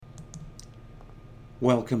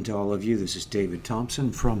Welcome to all of you. This is David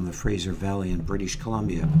Thompson from the Fraser Valley in British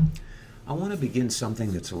Columbia. I want to begin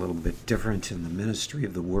something that's a little bit different in the ministry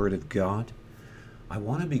of the Word of God. I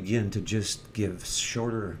want to begin to just give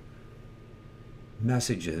shorter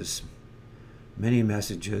messages, many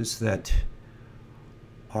messages that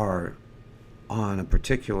are on a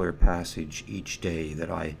particular passage each day that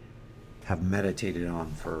I have meditated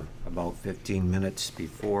on for about 15 minutes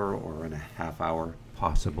before or in a half hour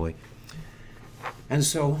possibly. And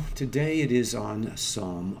so today it is on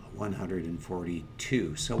Psalm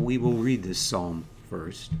 142. So we will read this psalm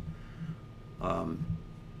first.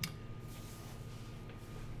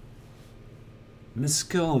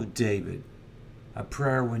 Maskil of David, a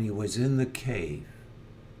prayer when he was in the cave.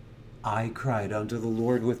 I cried unto the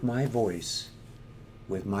Lord with my voice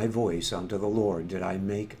unto the Lord did I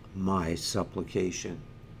make my supplication.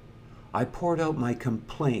 I poured out my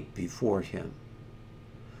complaint before him.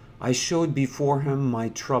 I showed before him my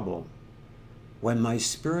trouble. When my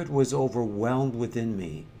spirit was overwhelmed within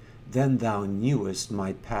me, then thou knewest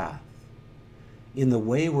my path. In the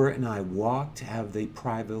way wherein I walked have they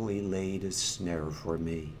privately laid a snare for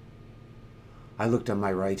me. I looked on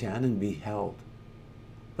my right hand and beheld,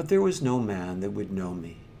 but there was no man that would know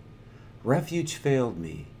me. Refuge failed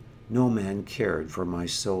me, no man cared for my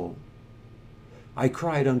soul. I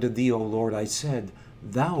cried unto thee, O Lord, I said,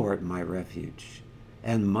 Thou art my refuge,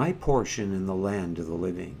 and my portion in the land of the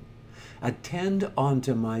living. Attend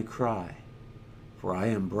unto my cry, for I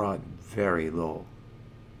am brought very low.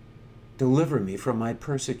 Deliver me from my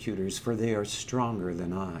persecutors, for they are stronger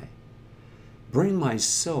than I. Bring my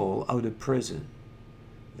soul out of prison,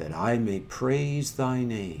 that I may praise thy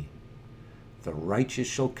name. The righteous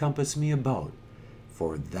shall compass me about,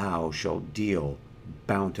 for thou shalt deal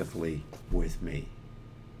bountifully with me.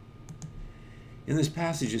 In this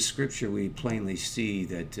passage of Scripture, we plainly see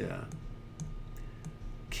that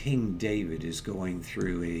King David is going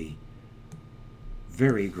through a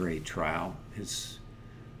very great trial. His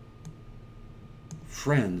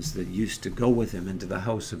friends that used to go with him into the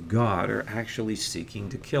house of God are actually seeking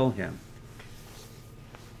to kill him.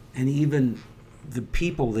 And even the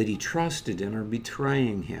people that he trusted in are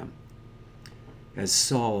betraying him, as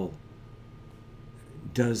Saul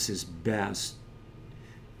does his best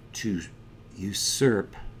to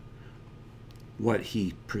usurp what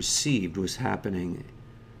he perceived was happening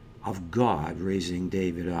of God raising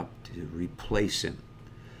David up to replace him.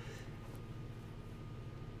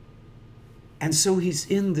 And so he's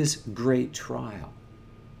in this great trial.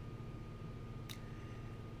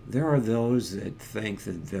 There are those that think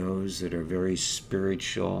that those that are very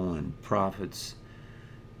spiritual and prophets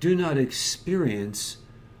do not experience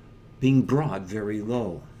being brought very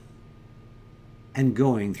low and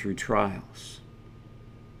going through trials.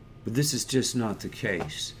 But this is just not the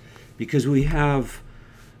case, because we have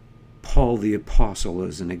Paul the Apostle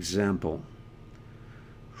as an example,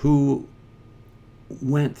 who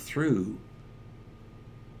went through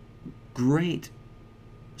great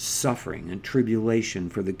suffering and tribulation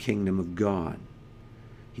for the kingdom of God.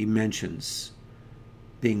 He mentions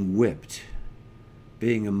being whipped,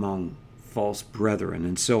 being among false brethren,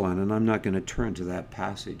 and so on. And I'm not going to turn to that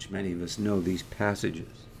passage. Many of us know these passages.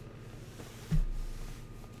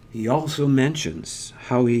 He also mentions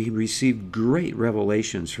how he received great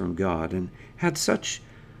revelations from God and had such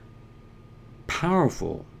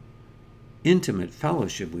powerful, intimate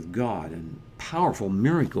fellowship with God, and powerful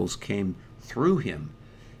miracles came through him.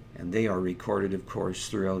 And they are recorded, of course,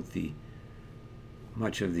 throughout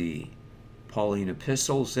much of the Pauline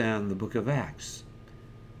epistles and the book of Acts.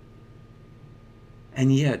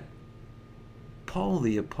 And yet, Paul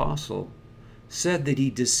the Apostle said that he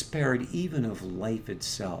despaired even of life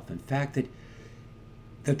itself. In fact, that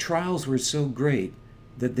the trials were so great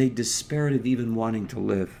that they despaired of even wanting to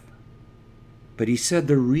live. But he said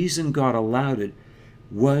the reason God allowed it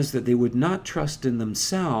was that they would not trust in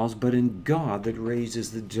themselves, but in God that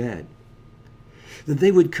raises the dead. That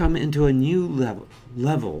they would come into a new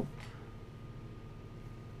level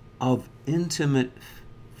of intimate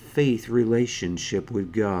faith relationship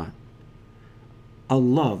with God. A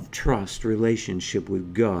love-trust relationship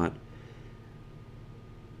with God.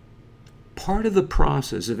 Part of the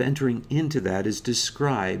process of entering into that is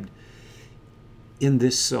described in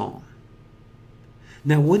this psalm.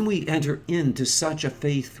 Now, when we enter into such a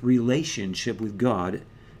faith relationship with God,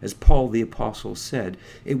 as Paul the Apostle said,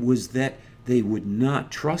 it was that they would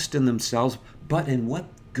not trust in themselves, but in what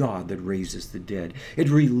God that raises the dead. It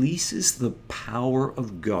releases the power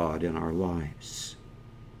of God in our lives.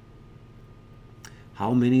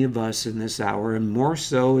 How many of us in this hour, and more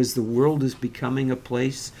so as the world is becoming a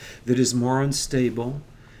place that is more unstable,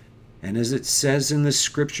 And as it says in the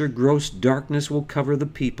scripture, gross darkness will cover the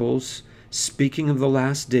peoples, speaking of the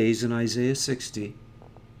last days in Isaiah 60.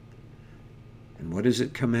 And what does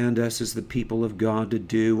it command us as the people of God to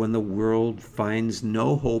do when the world finds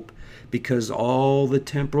no hope because all the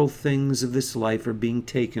temporal things of this life are being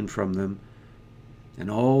taken from them and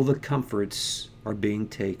all the comforts are being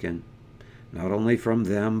taken, not only from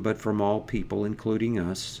them but from all people, including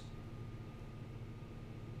us?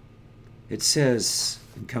 It says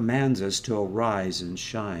and commands us to arise and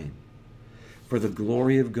shine, for the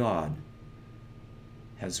glory of God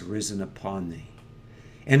has risen upon thee.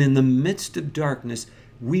 And in the midst of darkness,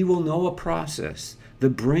 we will know a process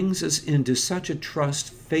that brings us into such a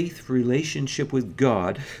trust, faith relationship with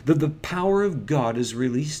God that the power of God is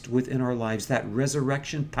released within our lives. That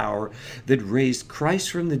resurrection power that raised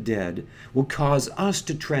Christ from the dead will cause us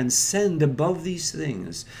to transcend above these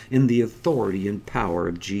things in the authority and power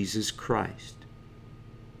of Jesus Christ.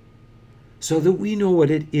 So that we know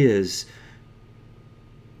what it is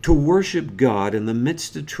to worship God in the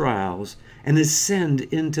midst of trials and ascend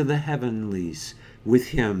into the heavenlies with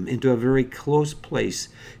him, into a very close place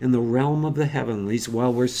in the realm of the heavenlies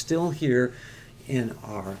while we're still here in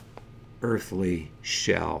our earthly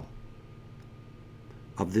shell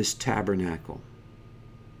of this tabernacle.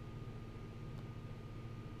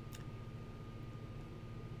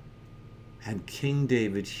 And King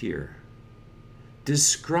David here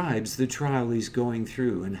describes the trial he's going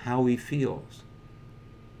through and how he feels.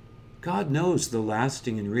 God knows the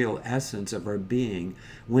lasting and real essence of our being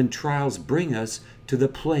when trials bring us to the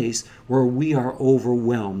place where we are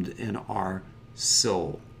overwhelmed in our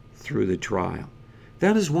soul through the trial.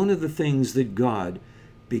 That is one of the things that God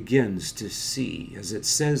begins to see, as it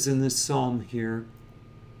says in this psalm here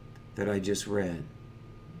that I just read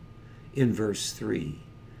in verse 3.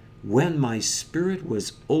 When my spirit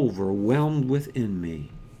was overwhelmed within me,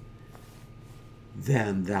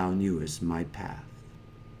 then thou knewest my path.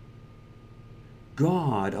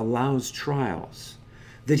 God allows trials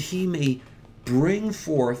that he may bring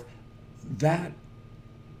forth that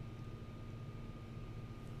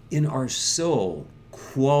in our soul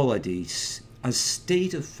quality, a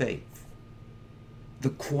state of faith.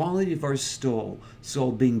 The quality of our soul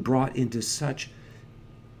being brought into such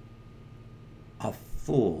a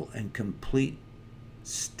full and complete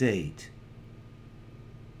state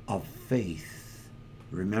of faith.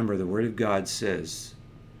 Remember, the Word of God says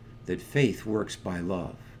that faith works by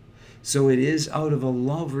love. So it is out of a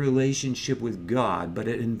love relationship with God, but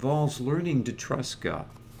it involves learning to trust God,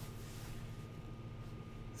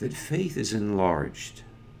 that faith is enlarged,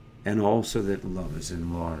 and also that love is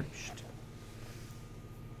enlarged.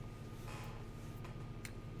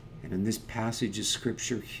 And in this passage of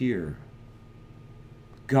Scripture here,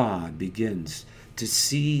 God begins to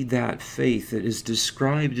see that faith that is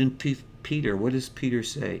described in Peter. What does Peter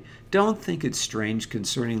say? Don't think it strange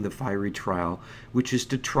concerning the fiery trial, which is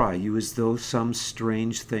to try you as though some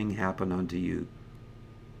strange thing happened unto you.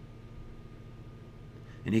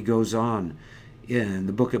 And he goes on in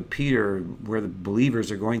the book of Peter, where the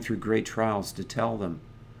believers are going through great trials, to tell them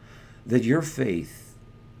that your faith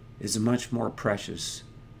is much more precious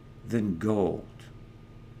than gold.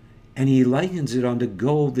 And he likens it unto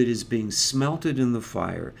gold that is being smelted in the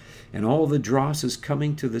fire, and all the dross is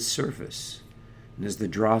coming to the surface. And as the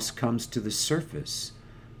dross comes to the surface,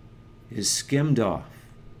 it is skimmed off.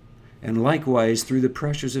 And likewise, through the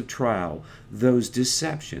pressures of trial, those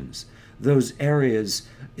deceptions, those areas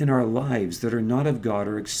in our lives that are not of God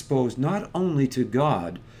are exposed not only to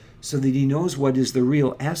God, so that he knows what is the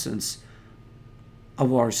real essence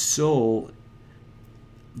of our soul,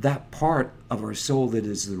 that part of our soul that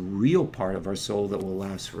is the real part of our soul that will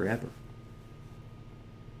last forever.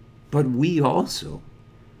 But we also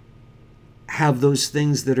have those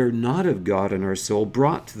things that are not of God in our soul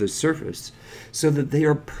brought to the surface so that they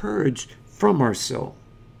are purged from our soul.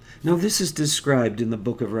 Now, this is described in the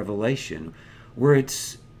book of Revelation, where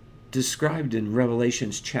it's described in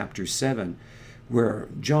Revelations chapter 7, where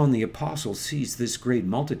John the Apostle sees this great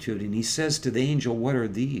multitude, and he says to the angel, what are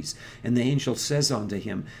these? And the angel says unto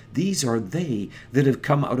him, these are they that have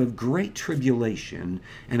come out of great tribulation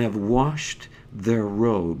and have washed their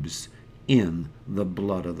robes in the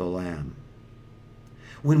blood of the Lamb.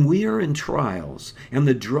 When we are in trials and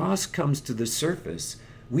the dross comes to the surface,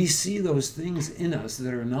 we see those things in us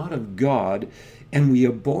that are not of God, and we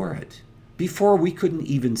abhor it. Before, we couldn't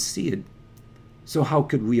even see it. So how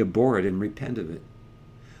could we abhor it and repent of it?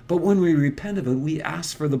 But when we repent of it, we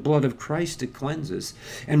ask for the blood of Christ to cleanse us,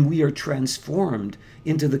 and we are transformed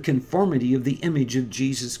into the conformity of the image of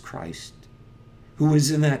Jesus Christ, who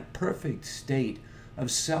is in that perfect state of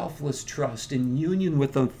selfless trust in union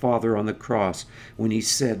with the Father on the cross when he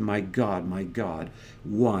said, my God,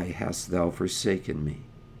 why hast thou forsaken me?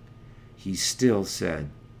 He still said,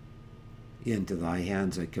 into thy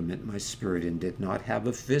hands I commit my spirit, and did not have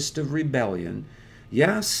a fist of rebellion.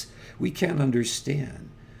 Yes, we can't understand,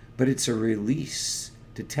 but it's a release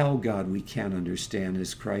to tell God we can't understand,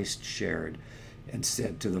 as Christ shared and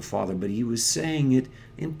said to the Father, but he was saying it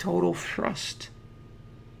in total trust.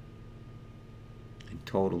 In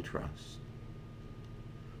total trust.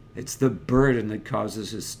 It's the burden that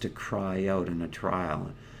causes us to cry out in a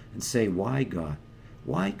trial and say, why God?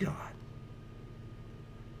 Why God?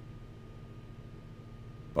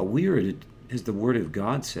 But we are, as the Word of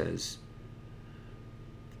God says,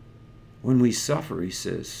 when we suffer, he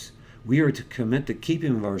says, we are to commit the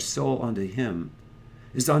keeping of our soul unto him,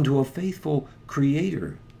 is unto a faithful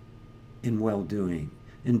Creator in well-doing,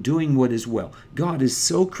 in doing what is well. God is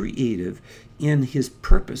so creative in his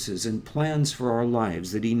purposes and plans for our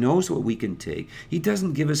lives that he knows what we can take. He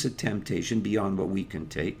doesn't give us a temptation beyond what we can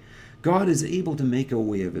take. God is able to make a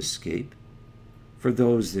way of escape for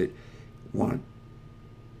those that want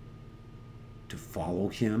to follow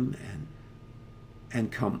him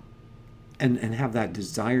and come and have that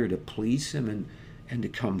desire to please him and to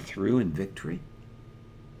come through in victory.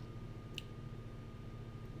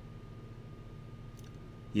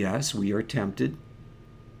 Yes, we are tempted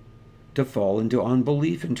to fall into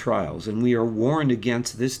unbelief in trials, and we are warned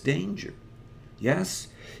against this danger. Yes,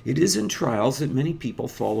 it is in trials that many people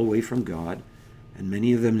fall away from God, and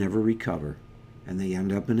many of them never recover, and they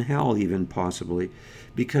end up in hell even possibly,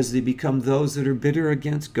 because they become those that are bitter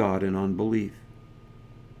against God in unbelief.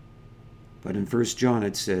 But in 1 John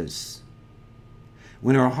it says,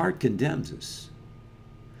 when our heart condemns us,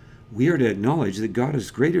 we are to acknowledge that God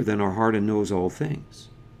is greater than our heart and knows all things.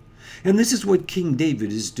 And this is what King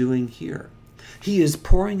David is doing here. He is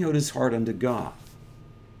pouring out his heart unto God.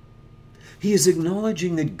 He is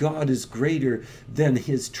acknowledging that God is greater than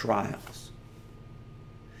his trials.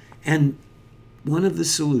 And one of the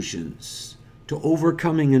solutions to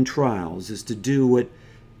overcoming in trials is to do what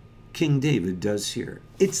King David does here.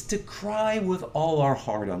 It's to cry with all our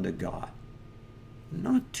heart unto God.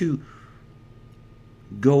 Not to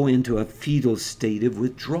go into a fetal state of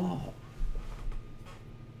withdrawal,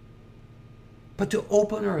 but to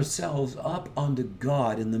open ourselves up unto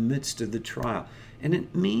God in the midst of the trial. And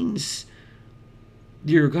it means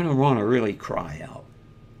you're going to want to really cry out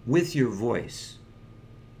with your voice,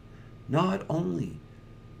 not only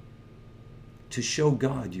to show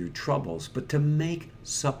God your troubles, but to make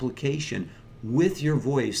supplication with your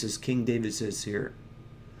voice, as King David says here.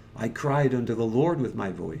 I cried unto the Lord with my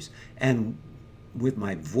voice, and with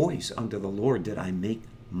my voice unto the Lord did I make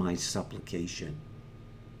my supplication.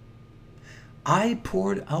 I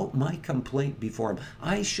poured out my complaint before him.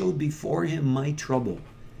 I showed before him my trouble.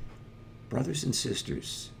 Brothers and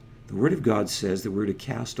sisters, the Word of God says that we're to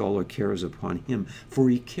cast all our cares upon him,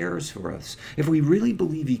 for he cares for us. If we really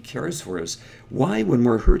believe he cares for us, why, when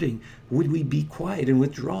we're hurting, would we be quiet and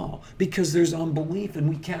withdraw? Because there's unbelief and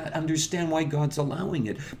we can't understand why God's allowing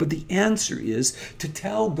it. But the answer is to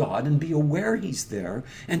tell God and be aware he's there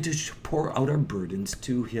and to pour out our burdens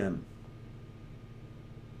to him.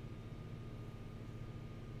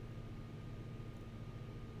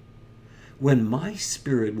 When my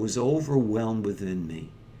spirit was overwhelmed within me,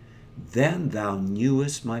 then thou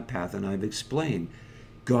knewest my path. And I've explained,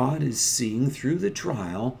 God is seeing through the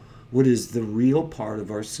trial what is the real part of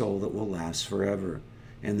our soul that will last forever.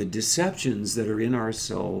 And the deceptions that are in our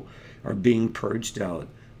soul are being purged out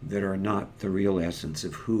that are not the real essence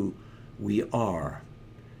of who we are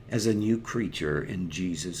as a new creature in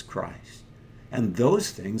Jesus Christ. And those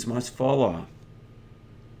things must fall off,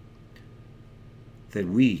 that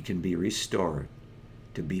we can be restored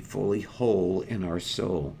to be fully whole in our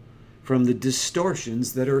soul from the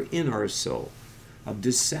distortions that are in our soul of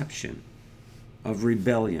deception, of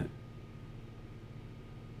rebellion,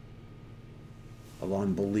 of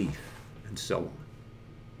unbelief, and so on.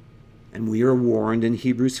 And we are warned in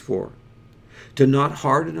Hebrews 4 to not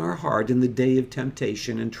harden our heart in the day of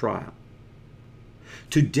temptation and trial.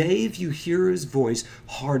 Today, if you hear his voice,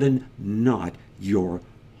 harden not your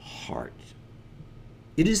heart.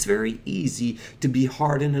 It is very easy to be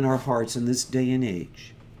hardened in our hearts in this day and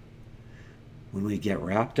age when we get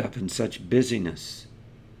wrapped up in such busyness.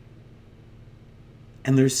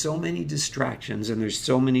 And there's so many distractions and there's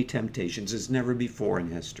so many temptations as never before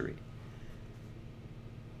in history,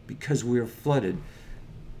 because we are flooded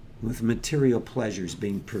with material pleasures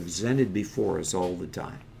being presented before us all the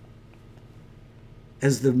time,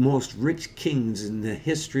 as the most rich kings in the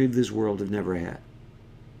history of this world have never had.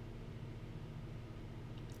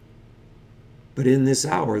 But in this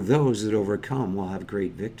hour, those that overcome will have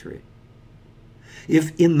great victory.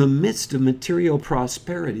 If in the midst of material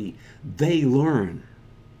prosperity, they learn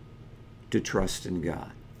to trust in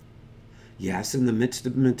God. Yes, in the midst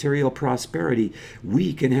of material prosperity,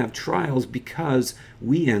 we can have trials because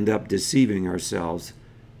we end up deceiving ourselves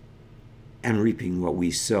and reaping what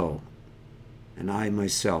we sow. And I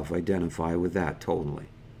myself identify with that totally.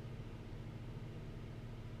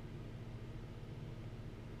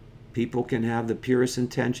 People can have the purest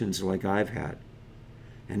intentions like I've had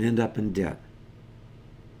and end up in debt.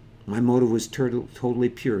 My motive was totally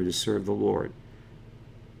pure, to serve the Lord,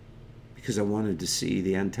 because I wanted to see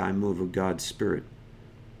the end-time move of God's Spirit.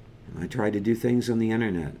 And I tried to do things on the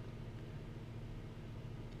internet.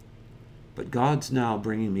 But God's now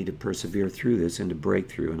bringing me to persevere through this and to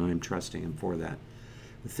breakthrough, and I'm trusting Him for that,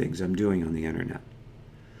 the things I'm doing on the internet.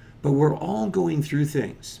 But we're all going through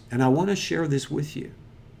things, and I want to share this with you.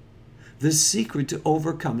 The secret to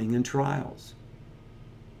overcoming in trials.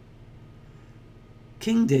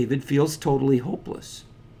 King David feels totally hopeless.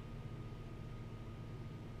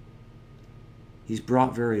 He's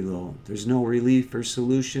brought very low. There's no relief or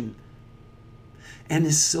solution. And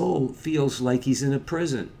his soul feels like he's in a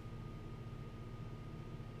prison.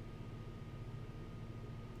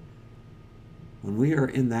 When we are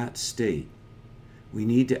in that state, we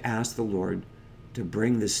need to ask the Lord to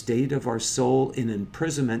bring the state of our soul in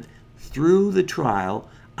imprisonment through the trial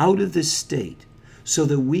out of this state so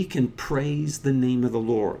that we can praise the name of the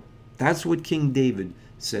Lord. That's what King David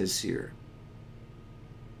says here.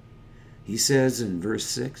 He says in verse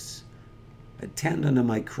 6, "Attend unto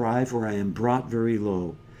my cry, for I am brought very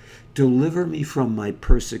low. Deliver me from my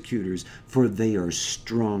persecutors, for they are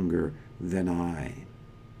stronger than I."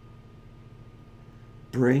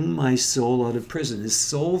 Bring my soul out of prison. His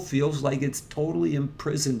soul feels like it's totally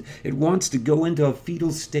imprisoned. It wants to go into a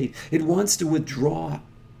fetal state. It wants to withdraw.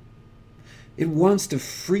 It wants to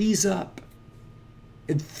freeze up.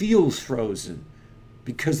 It feels frozen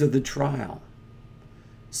because of the trial.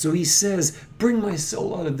 So he says, bring my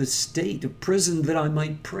soul out of the state of prison that I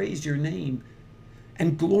might praise your name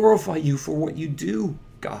and glorify you for what you do,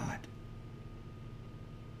 God.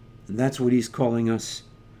 And that's what he's calling us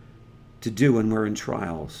to do when we're in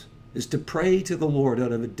trials, is to pray to the Lord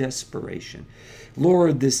out of a desperation.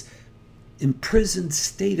 Lord, this imprisoned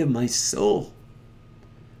state of my soul,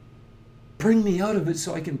 bring me out of it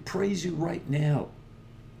so I can praise you right now.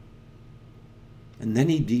 And then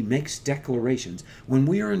he makes declarations. When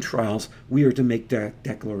we are in trials, we are to make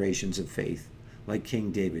declarations of faith, like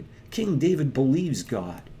King David. King David believes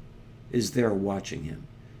God is there watching him.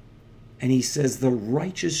 And he says, the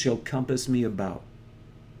righteous shall compass me about.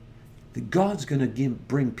 That God's going to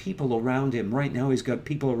bring people around him. Right now he's got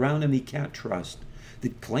people around him he can't trust,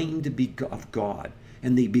 that claim to be of God,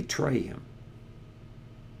 and they betray him.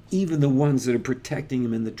 Even the ones that are protecting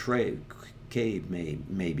him in the cave,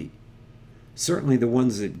 maybe. Certainly the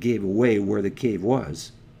ones that gave away where the cave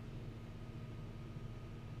was.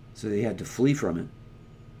 So they had to flee from it.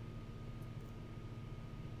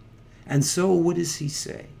 And so what does he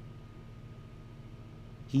say?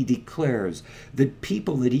 He declares that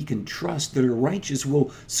people that he can trust that are righteous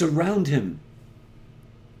will surround him,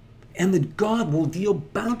 and that God will deal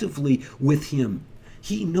bountifully with him.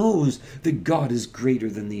 He knows that God is greater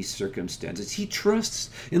than these circumstances. He trusts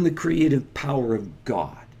in the creative power of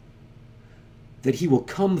God, that he will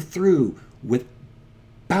come through with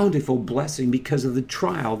bountiful blessing because of the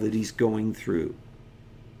trial that he's going through.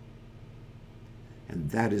 And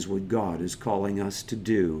that is what God is calling us to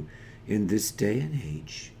do in this day and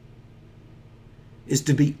age, is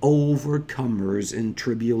to be overcomers in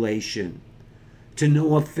tribulation, to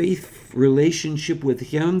know a faith relationship with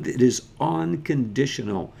him that is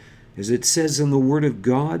unconditional. As it says in the Word of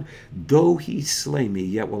God, though he slay me,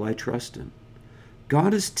 yet will I trust him.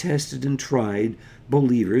 God has tested and tried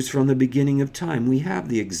believers from the beginning of time. We have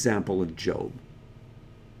the example of Job.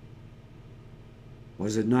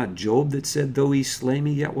 Was it not Job that said, though he slay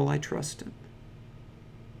me, yet will I trust him?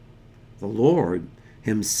 The Lord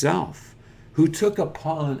himself, who took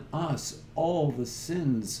upon us all the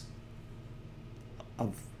sins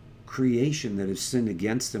of creation that have sinned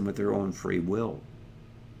against him with their own free will,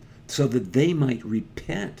 so that they might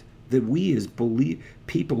repent, that we as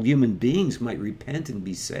people, human beings, might repent and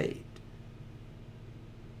be saved.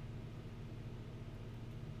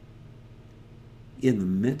 In the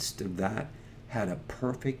midst of that, had a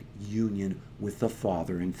perfect union with the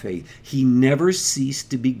Father in faith. He never ceased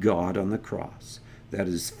to be God on the cross. That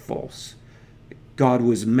is false. God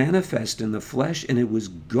was manifest in the flesh, and it was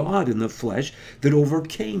God in the flesh that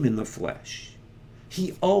overcame in the flesh.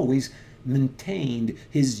 He always maintained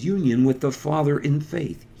his union with the Father in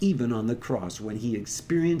faith, even on the cross, when he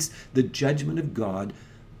experienced the judgment of God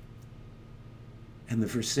and the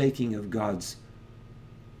forsaking of God's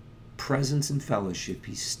presence and fellowship.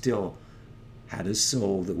 He still had a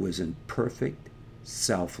soul that was in perfect,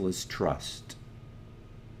 selfless trust,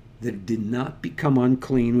 that did not become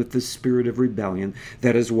unclean with the spirit of rebellion.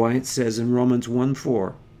 That is why it says in Romans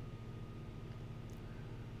 1:4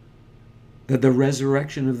 that the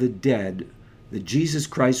resurrection of the dead, that Jesus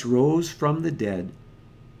Christ rose from the dead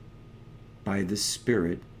by the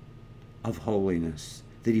Spirit of holiness,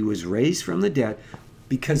 that he was raised from the dead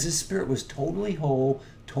because his spirit was totally whole,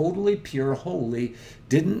 totally pure, holy,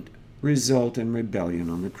 didn't result in rebellion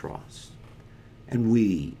on the cross. And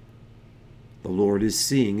we, the Lord is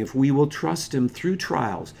seeing if we will trust him through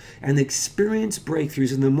trials and experience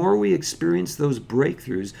breakthroughs. And the more we experience those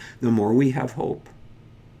breakthroughs, the more we have hope.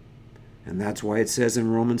 And that's why it says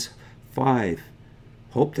in Romans 5,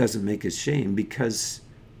 hope doesn't make us ashamed, because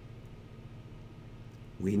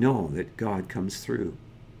we know that God comes through.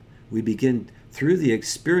 We begin through the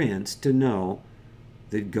experience to know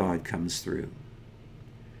that God comes through.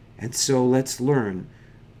 And so let's learn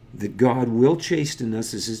that God will chasten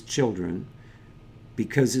us as his children,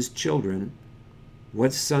 because his children,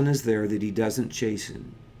 what son is there that he doesn't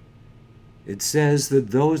chasten? It says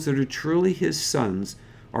that those that are truly his sons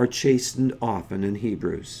are chastened often in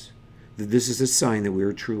Hebrews, that this is a sign that we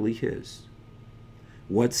are truly his.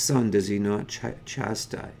 What son does he not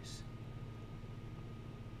chastise?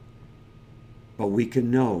 But we can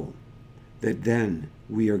know that then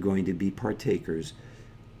we are going to be partakers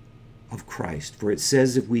of Christ. For it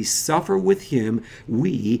says if we suffer with him,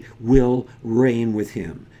 we will reign with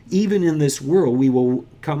him. Even in this world, we will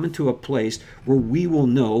come into a place where we will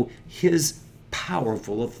know his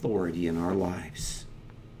powerful authority in our lives.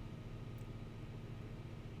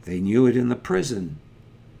 They knew it in the prison.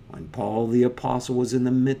 When Paul the apostle was in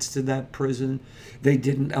the midst of that prison, they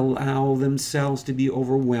didn't allow themselves to be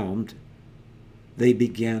overwhelmed. They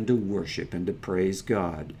began to worship and to praise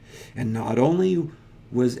God. And not only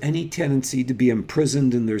was any tendency to be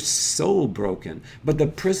imprisoned and their soul broken, but the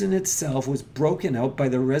prison itself was broken out by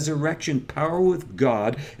the resurrection power with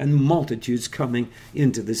God and multitudes coming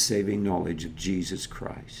into the saving knowledge of Jesus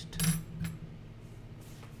Christ.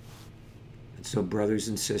 And so, brothers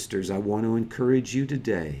and sisters, I want to encourage you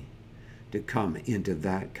today to come into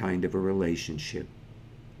that kind of a relationship.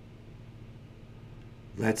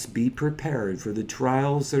 Let's be prepared for the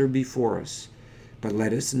trials that are before us, but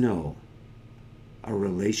let us know a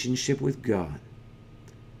relationship with God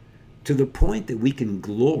to the point that we can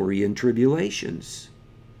glory in tribulations,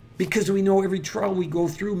 because we know every trial we go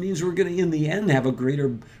through means we're going to in the end have a greater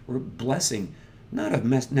blessing, not of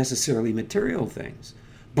necessarily material things,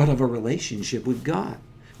 but of a relationship with God,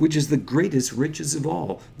 which is the greatest riches of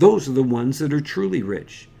all. Those are the ones that are truly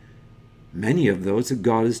rich. Many of those that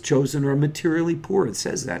God has chosen are materially poor. It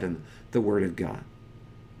says that in the Word of God.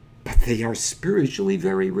 But they are spiritually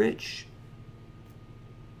very rich.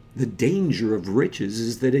 The danger of riches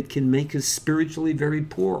is that it can make us spiritually very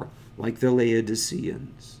poor, like the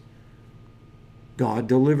Laodiceans. God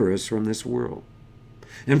deliver us from this world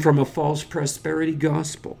and from a false prosperity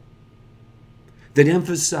gospel that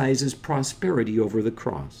emphasizes prosperity over the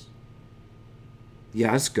cross.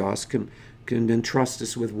 Yes, God can entrust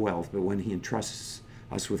us with wealth, but when he entrusts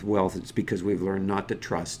us with wealth, it's because we've learned not to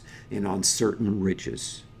trust in uncertain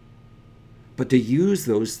riches, but to use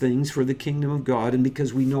those things for the kingdom of God, and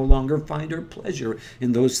because we no longer find our pleasure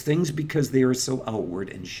in those things because they are so outward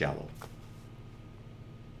and shallow.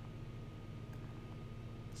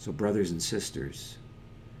 So, brothers and sisters,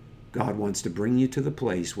 God wants to bring you to the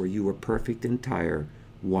place where you are perfect, entire,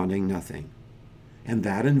 wanting nothing. And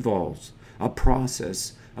that involves a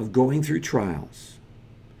process of going through trials.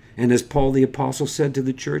 And as Paul the apostle said to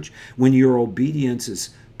the church, when your obedience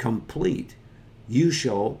is complete, you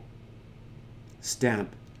shall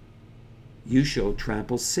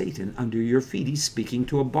trample Satan under your feet. He's speaking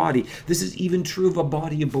to a body. This is even true of a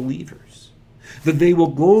body of believers, that they will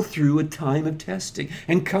go through a time of testing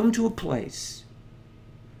and come to a place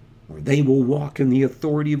where they will walk in the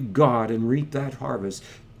authority of God and reap that harvest.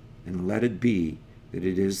 And let it be that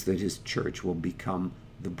it is that his church will become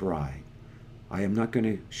the bride. I am not going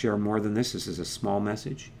to share more than this. This is a small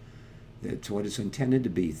message. That's what it's intended to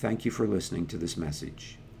be. Thank you for listening to this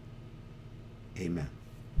message. Amen.